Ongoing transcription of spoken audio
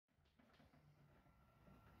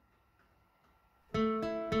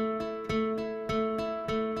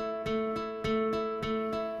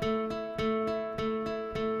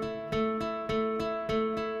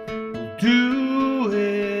do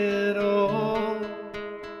it all,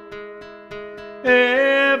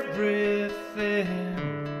 everything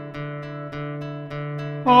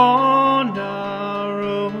on our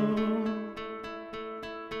own.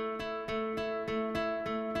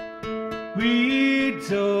 We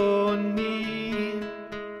don't need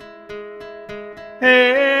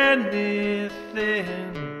anything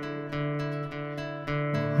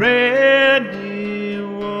or anyone.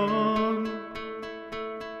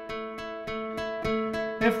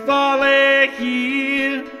 If I lay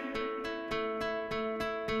here,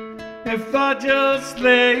 if I just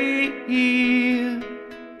lay here,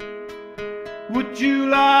 would you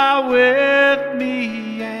lie with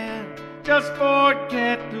me and just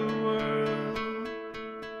forget the world?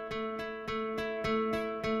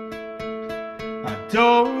 I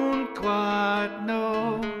don't quite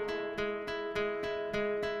know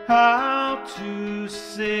how to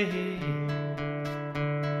say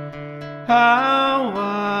how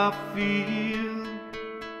I feel.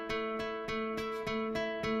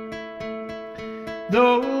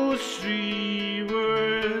 Those 3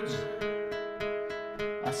 words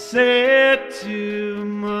I said too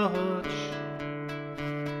much,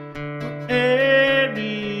 but ain't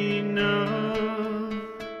enough.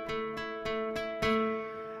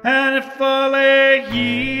 And if I lay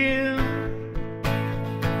here,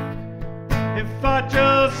 if I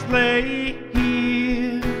just lay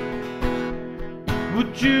here,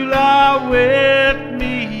 would you lie with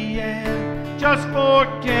me and just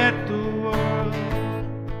forget the world?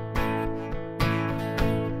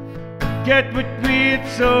 Get what we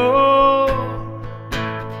told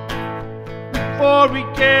before we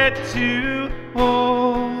get too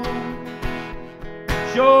old.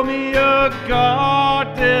 Show me a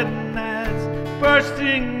garden that's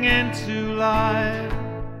bursting into life.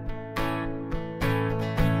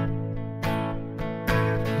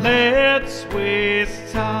 Let's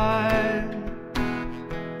waste time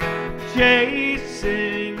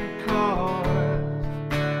chasing cars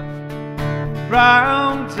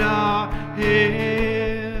round our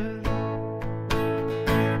head.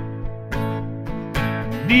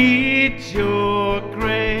 Need your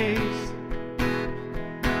grace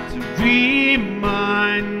to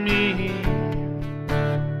remind me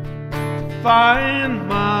to find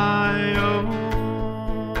my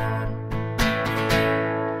own.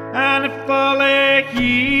 And if I lay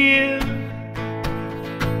here,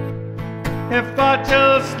 if I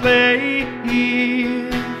just lay here,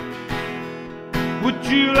 would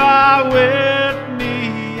you lie with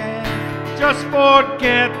me and just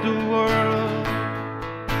forget the world?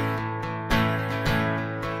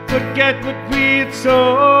 Forget what we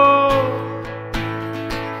told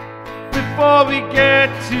before we get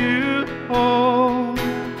too old.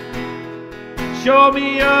 Show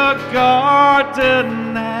me a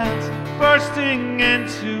garden that's bursting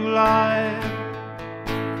into life.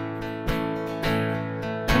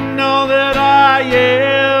 And all that I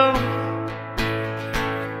am,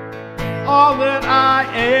 all that I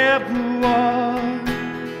ever was,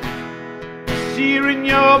 seeing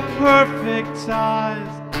your perfect eyes,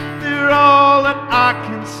 they're all that I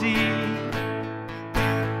can see.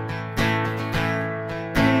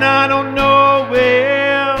 And I don't know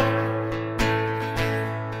where,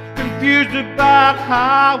 confused about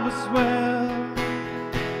how as well.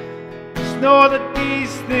 Just know that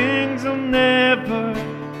these things will never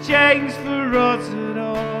change for us at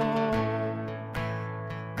all.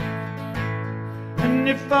 And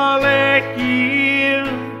if I lay here,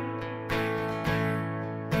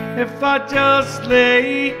 if I just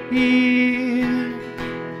lay here,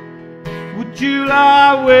 would you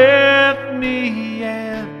lie with me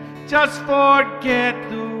and just forget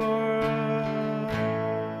the